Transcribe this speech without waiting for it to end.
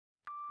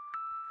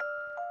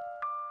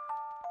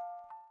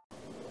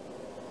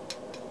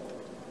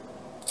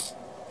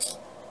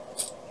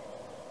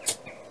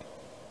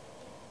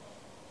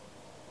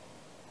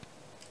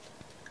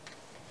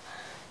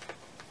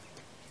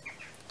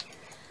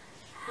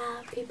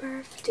Happy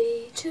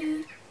birthday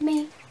to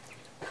me.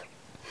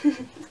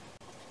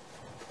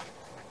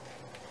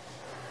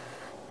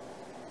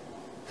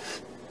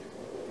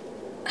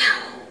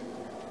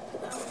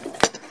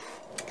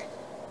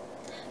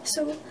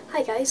 So,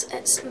 hi guys,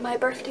 it's my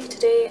birthday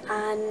today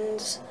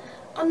and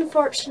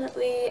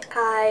unfortunately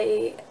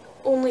I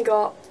only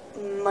got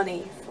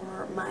money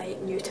for my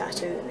new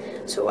tattoo,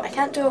 so I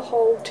can't do a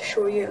haul to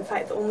show you. In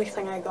fact, the only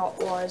thing I got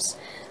was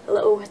a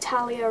little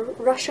Italia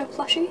Russia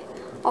plushie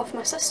off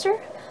my sister.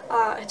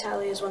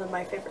 Italia is one of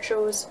my favourite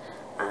shows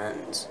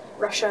and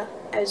Russia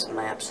is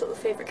my absolute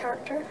favourite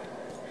character.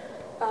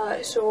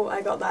 So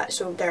I got that,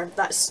 so there,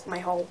 that's my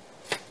haul.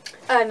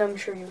 And I'm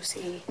sure you'll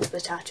see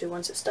the tattoo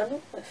once it's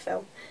done. Oh, it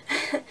fell.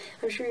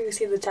 I'm sure you'll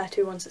see the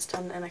tattoo once it's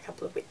done in a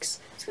couple of weeks.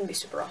 It's going to be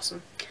super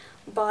awesome.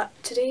 But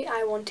today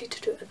I wanted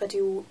to do a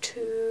video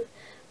to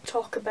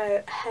talk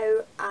about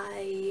how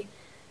I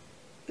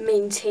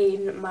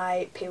maintain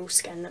my pale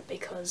skin,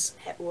 because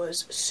it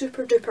was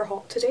super duper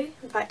hot today.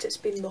 In fact, it's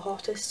been the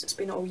hottest it's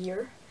been all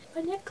year.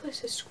 My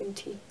necklace is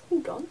squinty.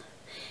 Hold on.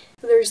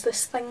 There's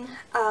this thing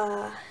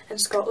in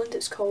Scotland,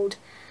 it's called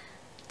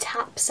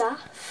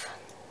tapsaf,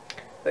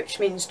 which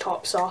means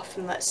tops off,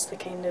 and that's the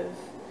kind of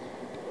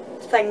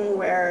thing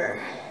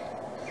where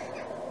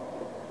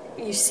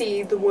you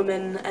see the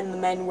women and the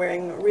men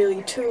wearing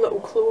really too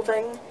little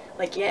clothing.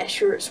 Like, yeah,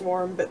 sure it's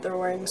warm, but they're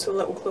wearing so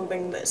little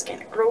clothing that it's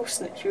kind of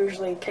gross, and it's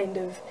usually kind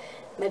of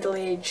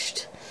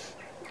middle-aged,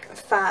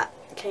 fat,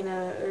 kind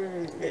of,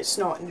 it's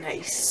not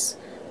nice.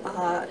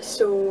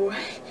 So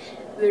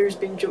there's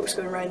been jokes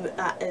going around that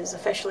that is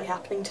officially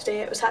happening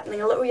today. It was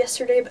happening a little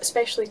yesterday, but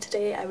especially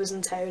today. I was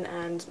in town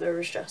and there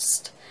was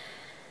just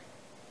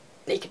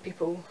naked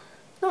people,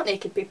 not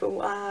naked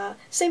people,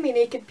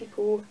 semi-naked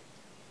people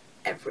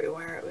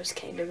everywhere. It was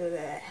kind of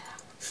there.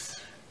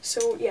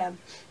 So yeah,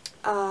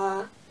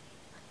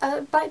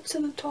 back to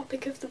the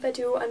topic of the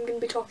video. I'm going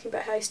to be talking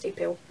about how I stay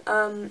pale.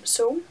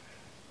 So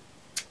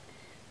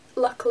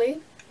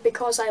luckily,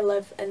 because I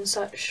live in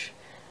such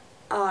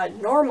a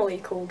normally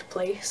cold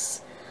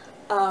place,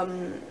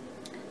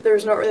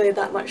 there's not really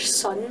that much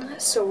sun,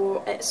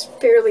 so it's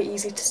fairly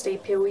easy to stay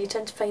pale. You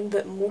tend to find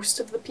that most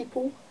of the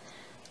people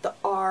that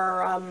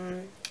are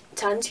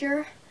tanned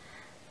here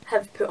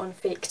have put on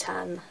fake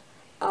tan.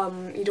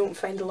 You don't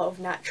find a lot of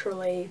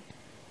naturally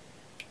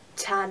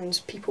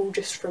tanned people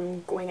just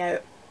from going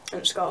out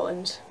in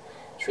Scotland.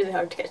 It's really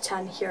hard to get a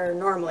tan here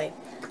normally,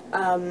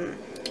 so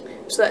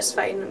that's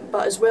fine.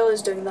 But as well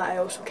as doing that, I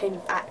also kind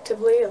of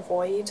actively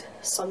avoid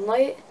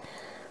sunlight.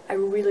 I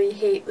really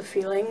hate the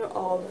feeling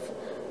of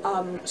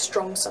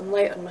strong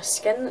sunlight on my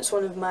skin. It's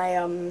one of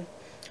my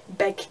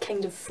big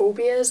kind of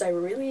phobias. I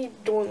really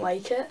don't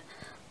like it.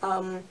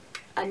 And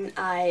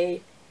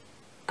I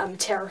am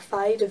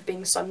terrified of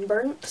being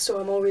sunburnt, so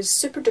I'm always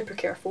super duper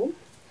careful.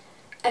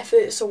 If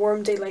it's a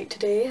warm day like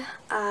today,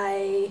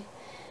 I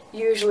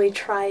usually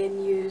try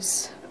and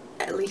use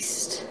at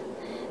least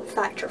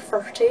factor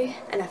 30,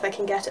 and if I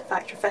can get it,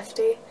 factor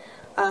 50.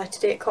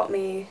 Today it caught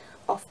me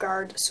off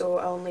guard, so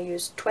I only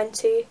used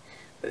 20,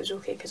 but it was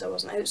okay because I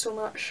wasn't out so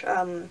much,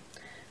 and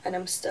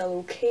I'm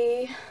still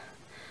okay.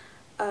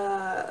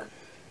 But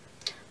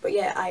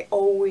yeah, I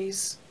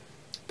always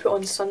put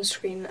on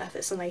sunscreen if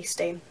it's a nice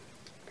day.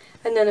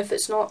 And then if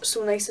it's not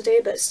so nice a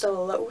day but it's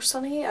still a little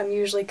sunny, I'm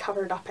usually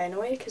covered up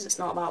anyway because it's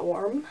not that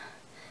warm.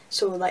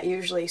 So that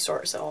usually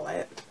sorts it all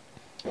out.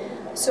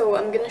 So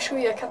I'm going to show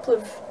you a couple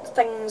of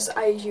things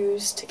I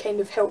use to kind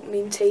of help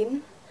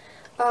maintain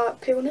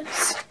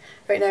paleness.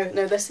 Right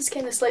now this is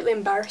kind of slightly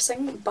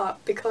embarrassing,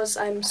 but because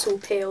I'm so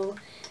pale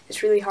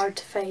it's really hard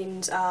to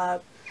find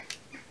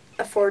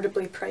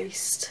affordably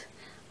priced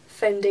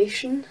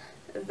foundation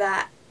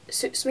that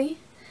suits me.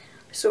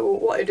 So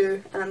what I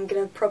do, and I'm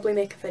going to probably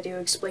make a video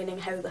explaining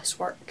how this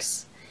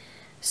works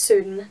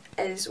soon,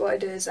 is what I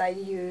do is I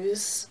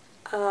use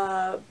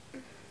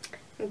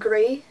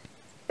grey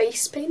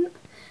face paint.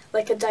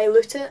 Like, I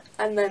dilute it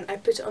and then I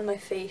put it on my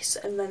face,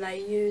 and then I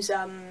use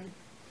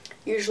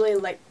usually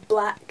like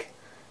black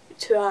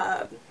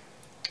to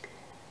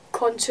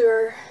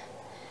contour,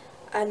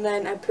 and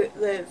then I put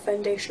the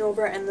foundation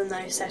over it, and then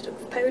I set it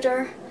with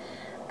powder,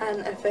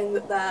 and I find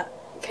that that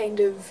kind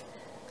of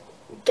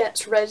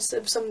gets rid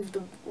of some of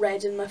the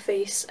red in my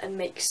face and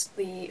makes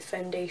the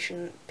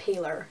foundation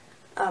paler,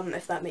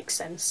 if that makes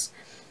sense.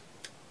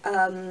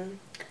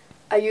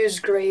 I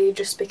used grey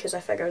just because I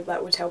figured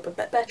that would help a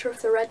bit better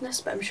with the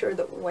redness, but I'm sure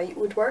that white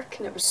would work,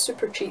 and it was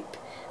super cheap.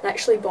 I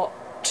actually bought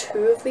 2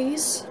 of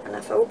these, and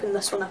if I open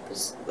this one up,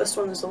 this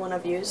one is the one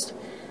I've used.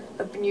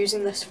 I've been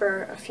using this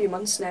for a few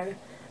months now,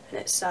 and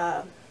it's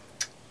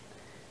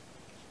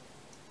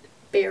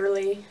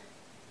barely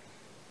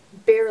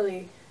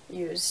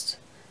used,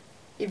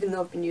 even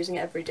though I've been using it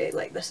every day.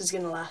 Like, this is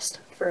going to last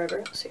forever.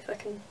 Let's see if I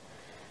can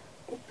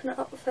open it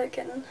up without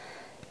getting,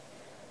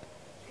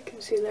 you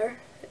can see there,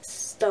 it's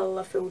still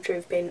a full tube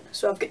of paint.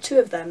 So I've got 2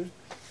 of them,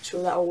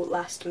 so that will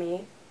last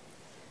me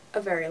a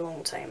very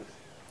long time.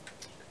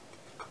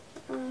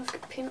 I've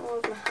got paint all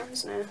over my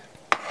hands now.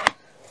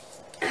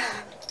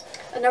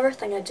 Another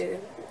thing I do,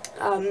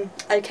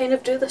 I kind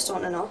of do this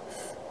on and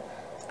off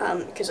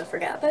because I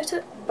forget about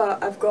it,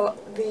 but I've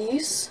got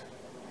these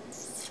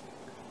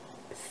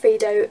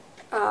fade out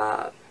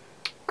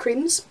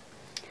creams,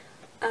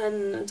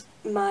 and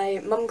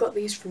my mum got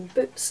these from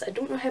Boots. I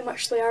don't know how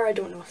much they are, I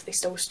don't know if they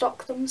still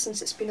stock them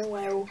since it's been a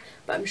while,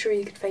 but I'm sure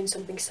you could find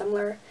something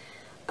similar.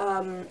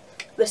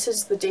 This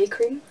is the day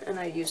cream, and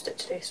I used it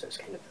today, so it's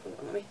kind of,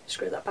 let me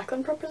screw that back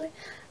on properly.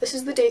 This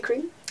is the day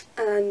cream,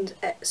 and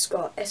it's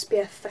got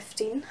SPF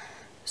 15,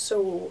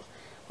 so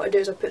what I do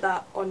is I put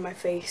that on my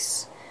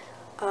face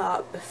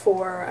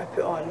before I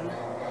put on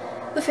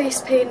the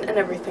face paint and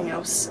everything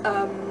else.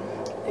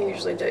 I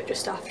usually do it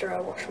just after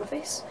I wash my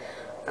face.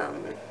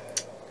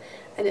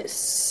 And it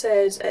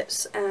says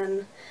it's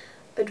an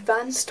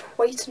advanced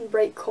white and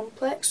bright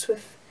complex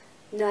with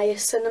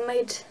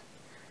niacinamide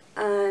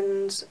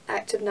and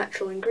active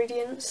natural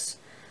ingredients.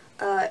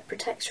 It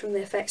protects from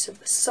the effects of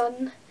the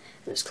sun,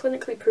 and it's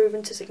clinically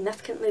proven to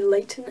significantly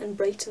lighten and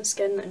brighten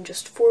skin in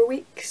just 4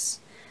 weeks.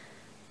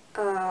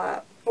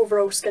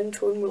 Overall skin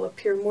tone will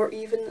appear more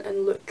even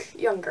and look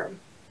younger.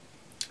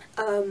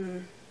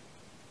 And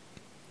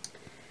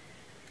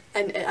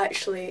it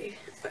actually,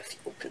 if you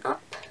open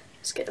up,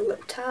 just get a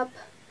little tab,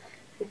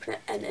 open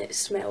it, and it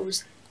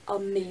smells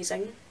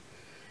amazing.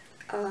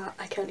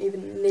 I can't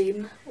even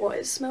name what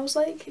it smells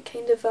like. It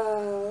kind of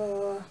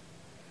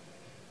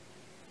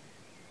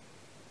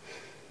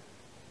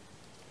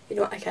you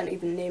know what, I can't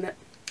even name it.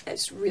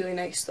 It's really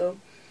nice though.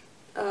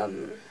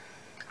 Kind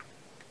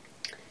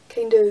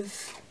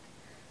of,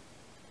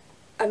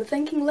 I'm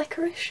thinking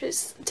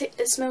licorice.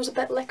 It smells a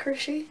bit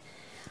licoricey.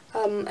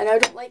 And I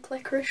don't like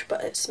licorice,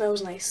 but it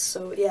smells nice,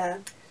 so yeah.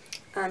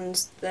 And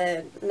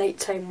the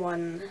nighttime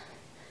one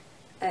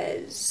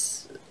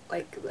is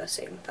like the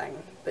same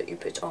thing, but you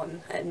put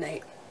on at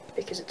night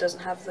because it doesn't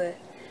have the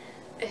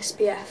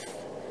SPF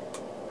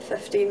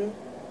 15.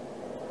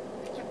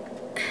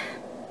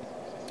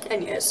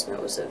 And yeah, it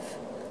smells of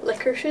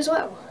licorice as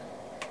well.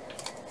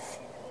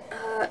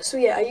 So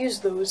yeah, I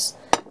used those,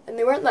 and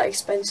they weren't that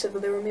expensive.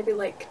 They were maybe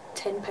like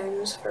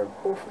 £10 for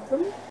both of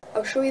them.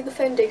 I'll show you the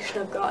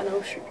foundation I've got, and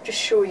I'll just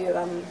show you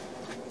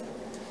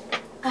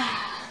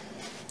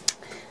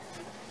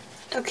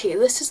okay,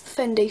 this is the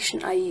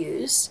foundation I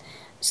use.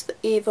 It's the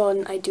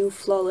Avon Ideal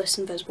Flawless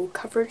Invisible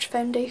Coverage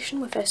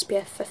Foundation with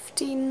SPF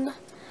 15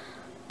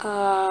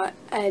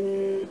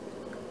 in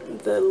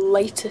the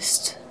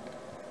lightest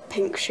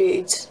pink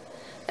shade,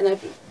 and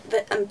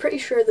I'm pretty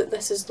sure that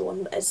this is the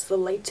one that is the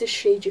lightest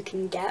shade you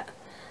can get,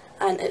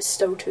 and it's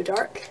still too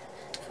dark.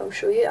 If I'll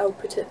show you, I'll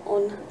put it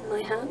on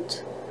my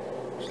hand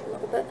just a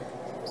little bit,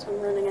 so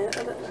I'm running out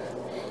of it.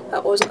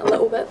 That wasn't a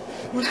little bit.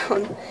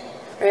 Hold on.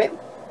 Right.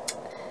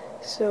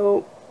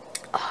 So,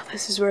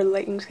 this is where the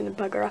lighting's going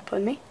to bugger up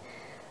on me.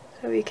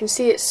 So you can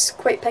see it's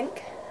quite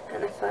pink,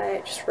 and if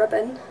I just rub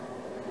in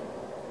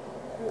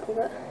a little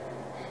bit,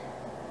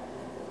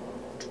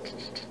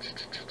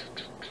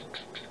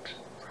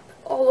 rub it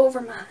all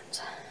over my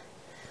hand.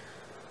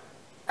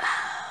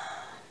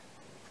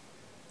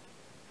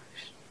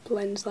 Just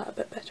blends that a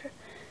bit better.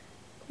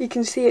 You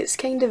can see it's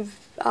kind of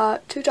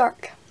too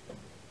dark.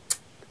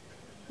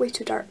 Way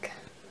too dark.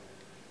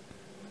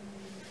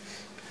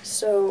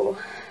 So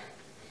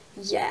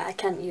yeah, I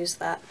can't use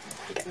that.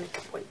 I'll get a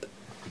makeup wipe.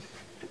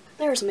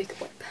 There's a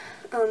makeup wipe.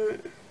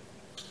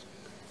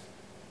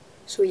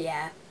 So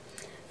yeah,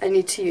 I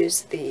need to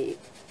use the...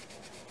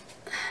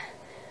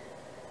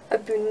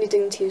 I've been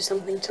needing to use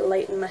something to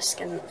lighten my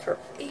skin for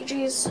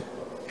ages.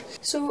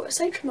 So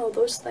aside from all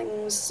those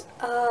things,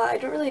 I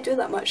don't really do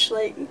that much.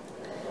 Like,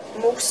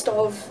 most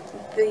of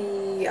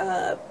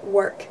the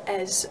work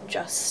is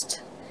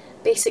just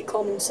basic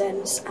common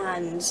sense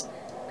and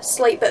a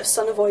slight bit of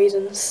sun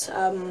avoidance.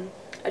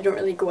 I don't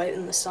really go out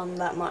in the sun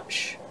that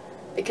much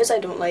because I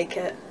don't like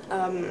it.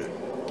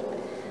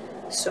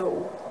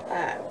 So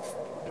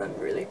I'm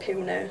really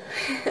pale now.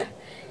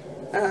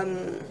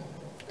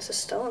 This is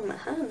still in my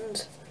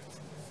hand.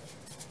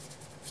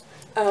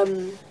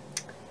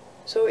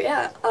 So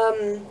yeah,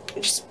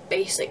 just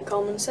basic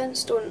common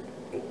sense. Don't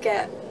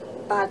get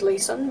badly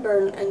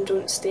sunburned and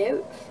don't stay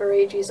out for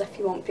ages if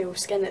you want pale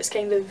skin. It's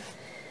kind of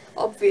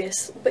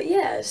obvious, but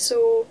yeah,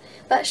 so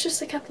that's just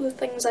a couple of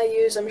things I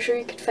use. I'm sure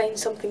you could find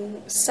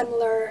something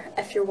similar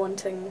if you're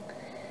wanting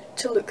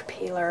to look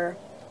paler.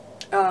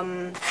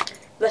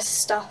 This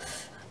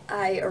stuff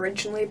I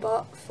originally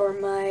bought for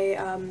my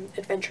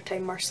Adventure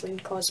Time Marceline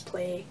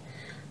cosplay,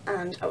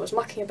 and I was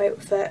mucking about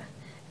with it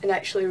and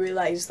actually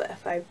realised that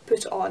if I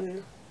put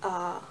on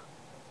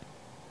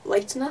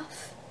light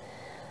enough,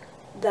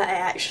 that it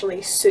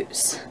actually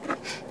suits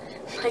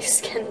my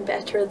skin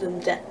better than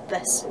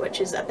this,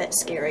 which is a bit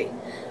scary.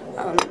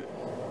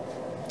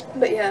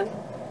 But yeah,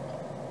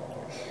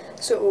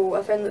 so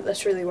I found that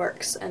this really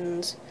works,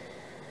 and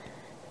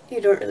you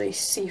don't really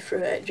see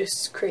through it. It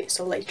just creates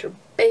a lighter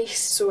base,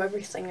 so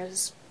everything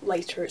is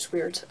lighter. It's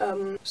weird.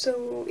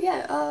 So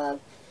yeah,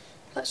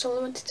 that's all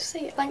I wanted to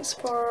say. Thanks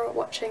for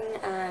watching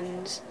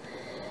and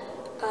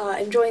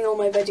enjoying all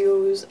my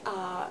videos.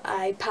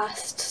 I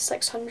passed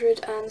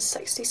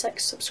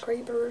 666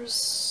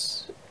 subscribers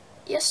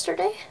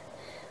yesterday,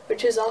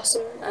 which is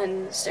awesome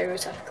and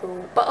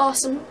stereotypical, but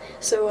awesome.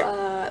 So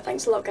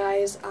thanks a lot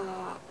guys,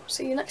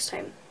 see you next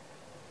time.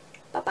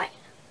 Bye bye.